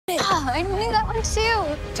Oh, I knew that one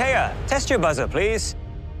too. Taya, test your buzzer, please.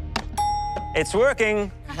 It's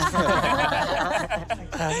working.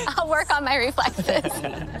 I'll work on my reflexes.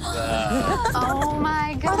 Oh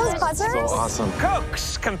my gosh. Are those buzzers? So awesome.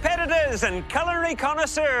 Cooks, competitors, and culinary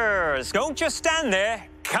connoisseurs, don't just stand there.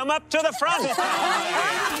 Come up to the front.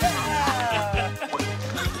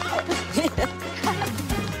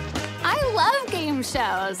 I love game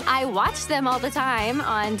shows. I watch them all the time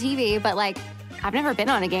on TV, but like, I've never been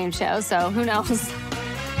on a game show, so who knows?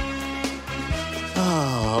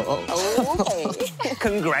 Okay.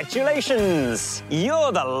 Congratulations!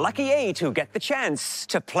 You're the lucky 8 who get the chance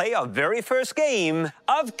to play our very first game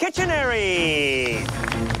of Kitchenary.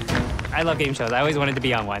 I love game shows. I always wanted to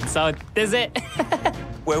be on one, so this is it.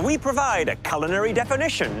 Where we provide a culinary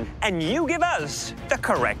definition and you give us the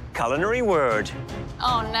correct culinary word.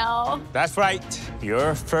 Oh no. That's right.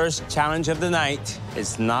 Your first challenge of the night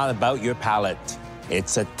is not about your palate.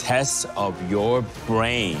 It's a test of your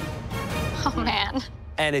brain. Oh man.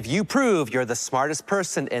 And if you prove you're the smartest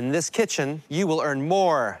person in this kitchen, you will earn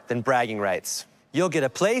more than bragging rights. You'll get a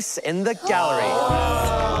place in the gallery.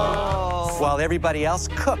 While everybody else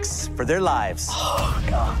cooks for their lives. Oh,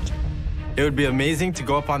 God. It would be amazing to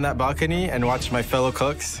go up on that balcony and watch my fellow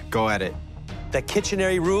cooks go at it. The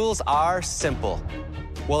Kitchenary rules are simple.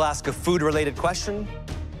 We'll ask a food-related question,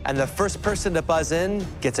 and the first person to buzz in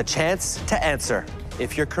gets a chance to answer.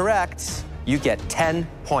 If you're correct, you get 10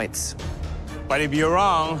 points. But if you're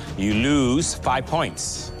wrong, you lose 5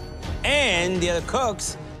 points. And the other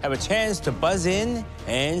cooks have a chance to buzz in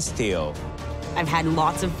and steal. I've had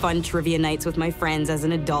lots of fun trivia nights with my friends as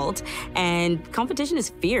an adult, and competition is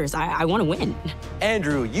fierce. I want to win.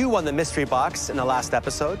 Andrew, you won the mystery box in the last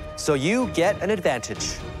episode, so you get an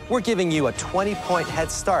advantage. We're giving you a 20-point head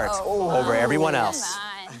start over everyone else.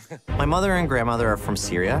 My mother and grandmother are from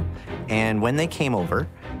Syria, and when they came over,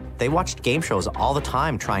 they watched game shows all the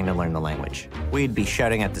time trying to learn the language. We'd be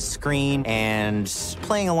shouting at the screen and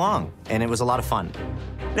playing along, and it was a lot of fun.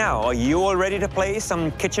 Now, are you all ready to play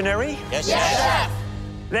some Kitchenary? Yes, yes.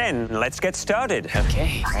 Then let's get started.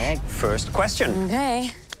 Okay. First question.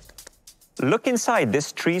 Okay. Look inside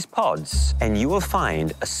this tree's pods, and you will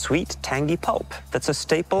find a sweet, tangy pulp that's a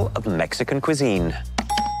staple of Mexican cuisine.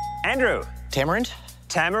 Andrew. Tamarind?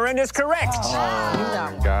 Tamarind is correct.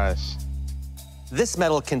 Oh, my gosh. This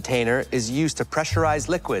metal container is used to pressurize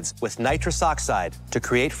liquids with nitrous oxide to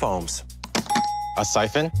create foams. A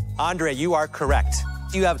siphon? Andre, you are correct.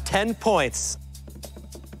 You have 10 points.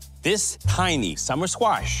 This tiny summer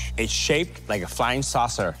squash is shaped like a flying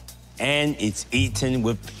saucer, and it's eaten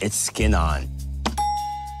with its skin on.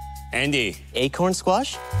 Andy. Acorn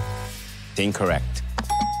squash? Incorrect.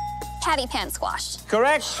 Patty pan squash.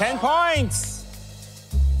 Correct, 10 points.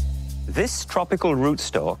 This tropical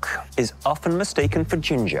rootstock is often mistaken for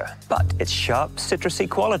ginger, but its sharp, citrusy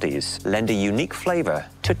qualities lend a unique flavor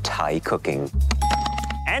to Thai cooking.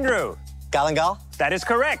 Andrew. Galangal? That is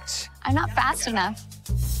correct. I'm not fast enough.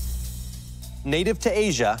 Native to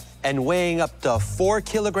Asia and weighing up to 4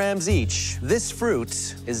 kilograms each, this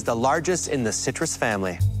fruit is the largest in the citrus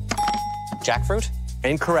family. Jackfruit?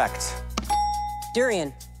 Incorrect.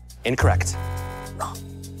 Durian. Incorrect.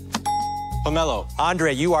 Pomelo.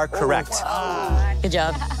 Andre, you are correct. Good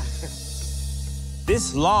job.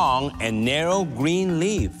 This long and narrow green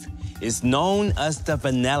leaf is known as the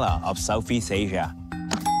vanilla of Southeast Asia.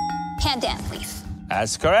 Pandan leaf.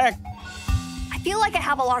 That's correct. I feel like I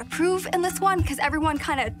have a lot of proof in this one because everyone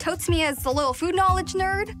kind of totes me as the little food knowledge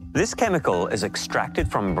nerd. This chemical is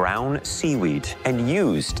extracted from brown seaweed and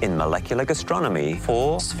used in molecular gastronomy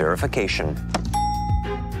for spherification.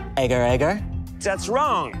 Agar-agar? That's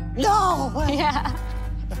wrong. No! Yeah.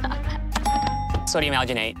 Sodium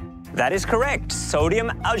alginate. That is correct. Sodium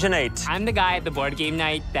alginate. I'm the guy at the board game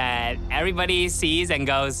night that everybody sees and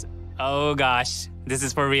goes, oh gosh, this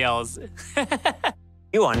is for reals.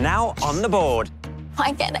 You are now on the board.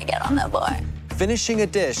 Why can't I get on the board? Finishing a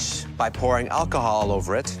dish by pouring alcohol all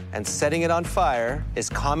over it and setting it on fire is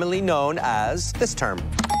commonly known as this term.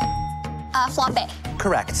 Flambe.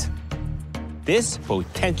 Correct. This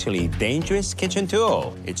potentially dangerous kitchen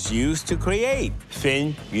tool, it's used to create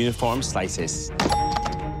thin, uniform slices.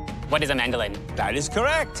 What is a mandolin? That is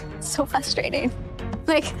correct. So frustrating.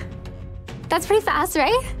 Like, that's pretty fast,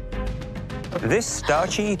 right? This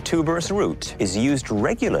starchy, tuberous root is used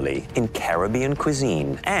regularly in Caribbean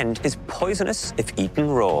cuisine and is poisonous if eaten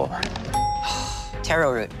raw.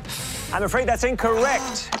 Taro root. I'm afraid that's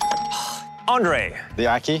incorrect. Andre. The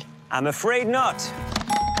ackee? I'm afraid not.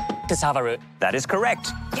 Cassava root. That is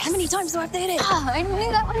correct. How many times do I have to hit it? Oh, I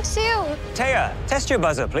knew that one too. Taya, test your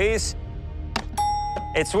buzzer, please.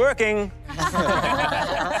 It's working.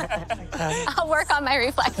 I'll work on my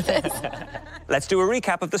reflexes. Let's do a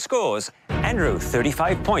recap of the scores. Andrew,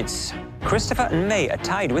 35 points. Christopher and May are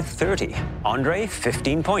tied with 30. Andre,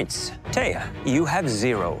 15 points. Taya, you have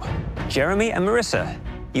 0. Jeremy and Marissa,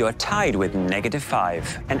 you are tied with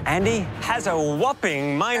 -5. And Andy has a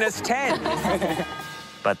whopping -10.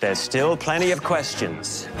 But there's still plenty of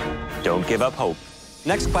questions. Don't give up hope.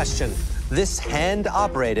 Next question. This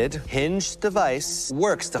hand-operated hinged device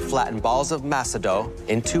works to flatten balls of masa dough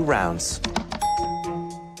into rounds.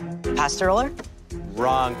 Pasta roller?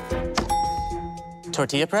 Wrong.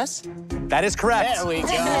 Tortilla press? That is correct. There we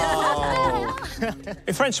go.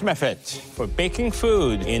 A French method for baking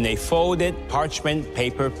food in a folded parchment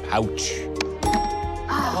paper pouch.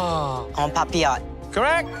 En papillote.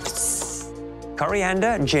 Correct.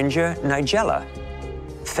 Coriander, ginger, nigella.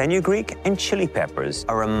 Fenugreek and chili peppers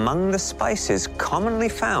are among the spices commonly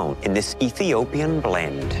found in this Ethiopian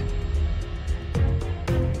blend.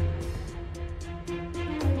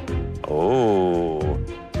 Oh.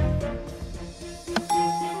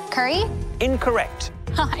 Curry? Incorrect.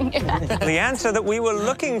 Oh, I knew that. The answer that we were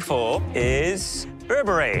looking for is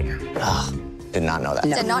berbere. Did not know that.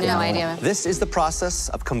 Did not know. No idea. This is the process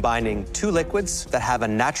of combining two liquids that have a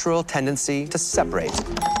natural tendency to separate.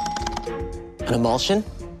 An emulsion?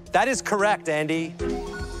 That is correct, Andy.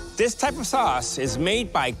 This type of sauce is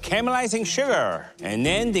made by caramelizing sugar and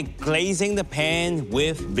then deglazing the pan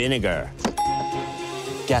with vinegar.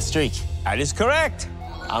 Gastrique. That is correct.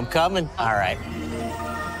 I'm coming. All right.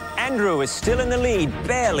 Andrew is still in the lead,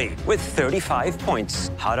 barely, with 35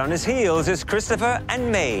 points. Hot on his heels is Christopher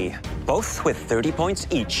and May, both with 30 points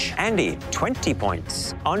each. Andy, 20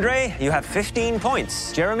 points. Andre, you have 15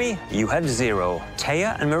 points. Jeremy, you have 0.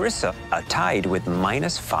 Taya and Marissa are tied with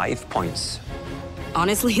 -5 points.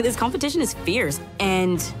 Honestly, this competition is fierce,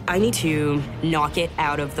 and I need to knock it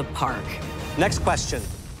out of the park. Next question.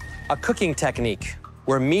 A cooking technique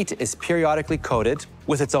where meat is periodically coated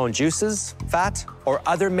with its own juices, fat, or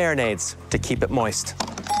other marinades to keep it moist.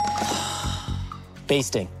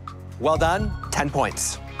 Basting. Well done, 10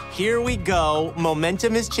 points. Here we go.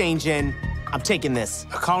 Momentum is changing. I'm taking this.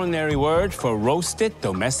 A culinary word for roasted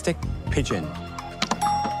domestic pigeon.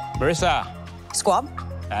 Marissa. Squab?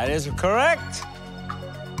 That is correct.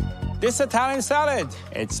 This Italian salad,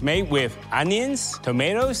 it's made with onions,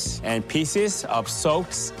 tomatoes, and pieces of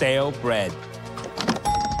soaked stale bread.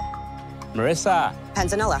 Marissa.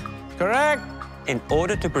 Panzanella. Correct. In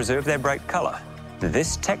order to preserve their bright color,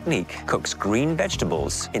 this technique cooks green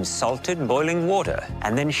vegetables in salted boiling water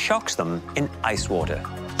and then shocks them in ice water.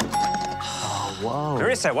 Oh, whoa.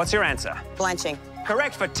 Marissa, what's your answer? Blanching.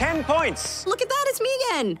 Correct for 10 points. Look at that, it's me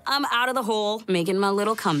again. I'm out of the hole, making my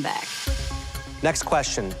little comeback. Next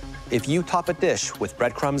question. If you top a dish with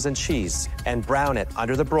breadcrumbs and cheese and brown it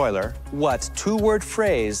under the broiler, what two-word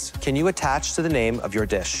phrase can you attach to the name of your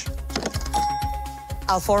dish?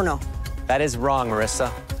 Al forno. That is wrong, Marissa.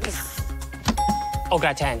 Au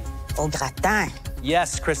gratin. Au gratin.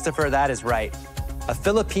 Yes, Christopher, that is right. A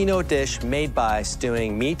Filipino dish made by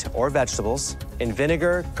stewing meat or vegetables in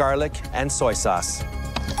vinegar, garlic, and soy sauce.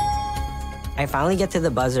 I finally get to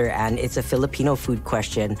the buzzer, and it's a Filipino food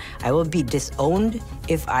question. I will be disowned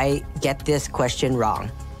if I get this question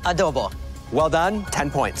wrong. Adobo. Well done,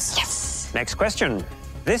 10 points. Yes. Next question.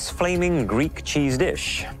 This flaming Greek cheese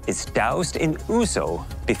dish is doused in ouzo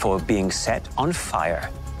before being set on fire.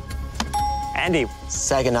 Andy.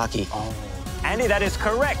 Saganaki. Andy, that is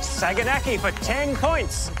correct. Saganaki for 10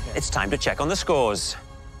 points. It's time to check on the scores.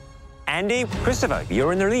 Andy, Christopher,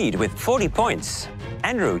 you're in the lead with 40 points.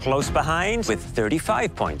 Andrew, close behind with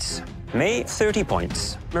 35 points. May, 30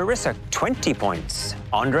 points. Marissa, 20 points.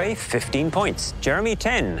 Andre, 15 points. Jeremy,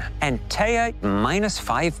 10. And Taya,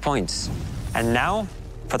 -5 points. And now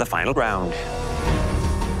for the final round.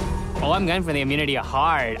 Oh, I'm going for the immunity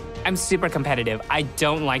hard. I'm super competitive. I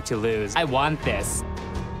don't like to lose. I want this.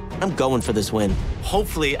 I'm going for this win.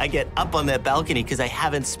 Hopefully, I get up on that balcony because I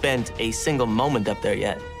haven't spent a single moment up there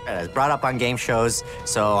yet. It's brought up on game shows,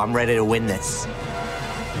 so I'm ready to win this.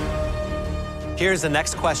 Here's the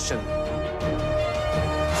next question.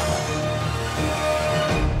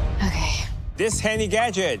 Okay. This handy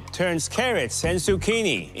gadget turns carrots and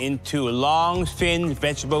zucchini into long, thin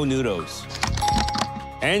vegetable noodles.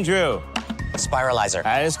 Andrew. A spiralizer.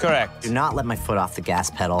 That is correct. Do not let my foot off the gas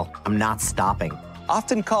pedal. I'm not stopping.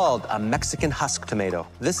 Often called a Mexican husk tomato,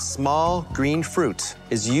 this small green fruit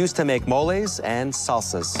is used to make moles and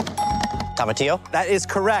salsas. Tomatillo. That is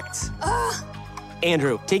correct.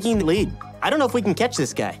 Andrew, taking the lead. I don't know if we can catch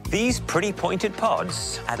this guy. These pretty pointed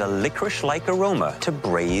pods add a licorice-like aroma to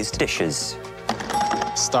braised dishes.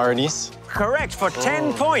 Star anise. Correct for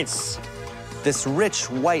 10 points. This rich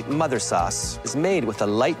white mother sauce is made with a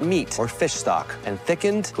light meat or fish stock and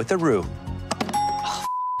thickened with a roux.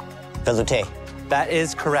 Velouté. That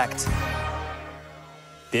is correct.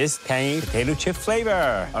 This tangy potato chip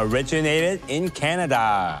flavor originated in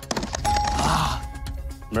Canada.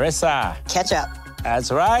 Marissa. Ketchup.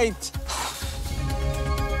 That's right.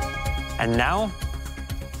 And now,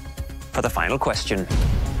 for the final question.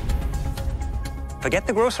 Forget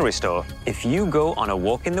the grocery store. If you go on a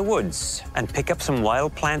walk in the woods and pick up some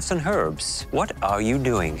wild plants and herbs, what are you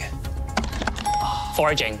doing?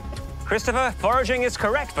 Foraging. Christopher, foraging is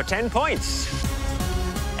correct for 10 points.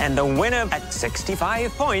 And the winner at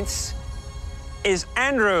 65 points is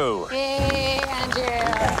Andrew. Yay, Andrew.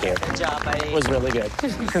 Thank you. Good job, buddy. It was really good.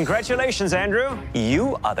 Congratulations, Andrew.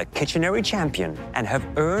 You are the Kitchenary champion and have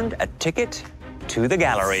earned a ticket to the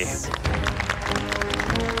gallery.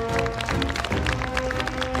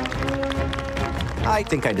 I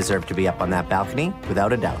think I deserve to be up on that balcony,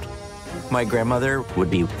 without a doubt. My grandmother would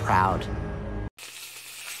be proud.